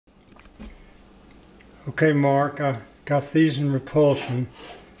Okay, Mark, I got these in repulsion.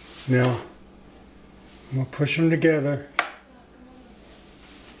 Now, I'm going to push them together.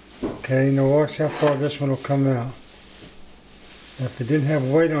 Okay, now watch how far this one will come out. Now, if it didn't have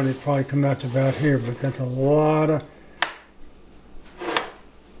weight on it, it'd probably come out to about here, but that's a lot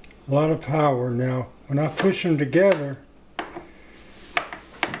of power. Now, when I push them together,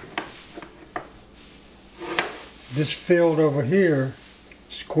 this field over here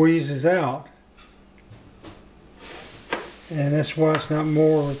squeezes out. And that's why it's not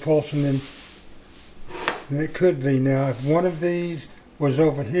more repulsion than it could be. Now, if one of these was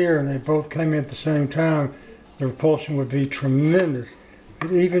over here and they both came in at the same time, the repulsion would be tremendous.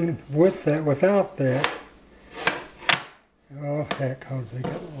 But even with that, without that, oh heck, how did they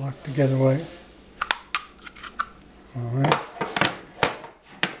get locked together? Wait. All right.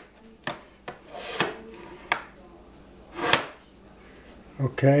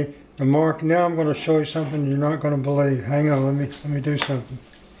 Okay. Now, Mark, now I'm going to show you something you're not going to believe. Hang on, let me do something.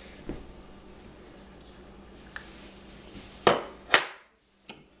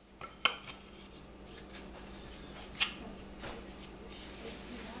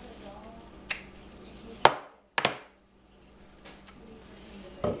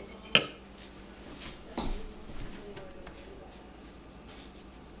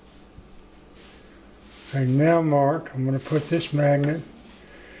 Okay, now, Mark, I'm going to put this magnet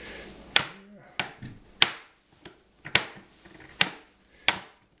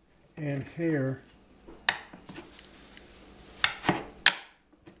in here.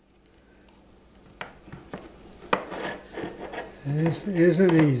 This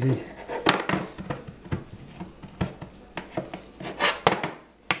isn't easy.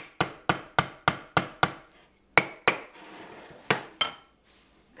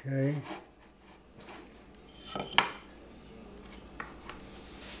 Okay.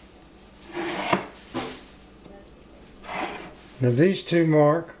 Now these two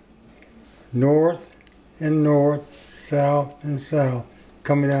mark north and north, south and south,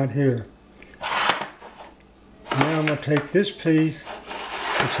 coming out here. Now I'm going to take this piece,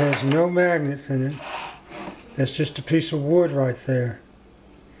 which has no magnets in it. That's just a piece of wood right there.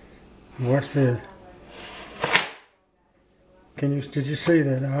 Watch this. Did you see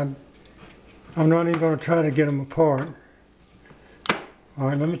that? I'm not even going to try to get them apart.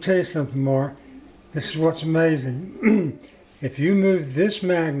 Alright, let me tell you something, Mark. This is what's amazing. If you move this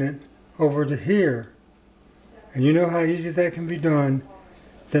magnet over to here, and you know how easy that can be done,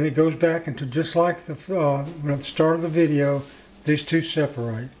 then it goes back into just like at the start of the video, these two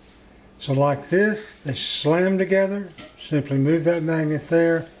separate. So like this, they slam together, simply move that magnet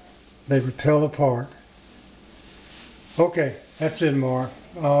there, they repel apart. Okay, that's it, Mark.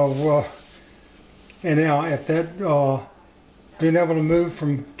 And now if that, being able to move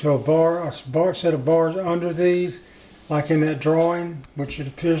to a set of bars under these, like in that drawing, which it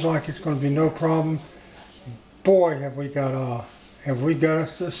appears like it's going to be no problem. Boy, have we got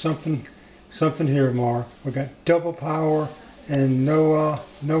us something here, Mark. We got double power and no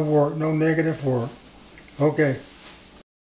negative work. Okay.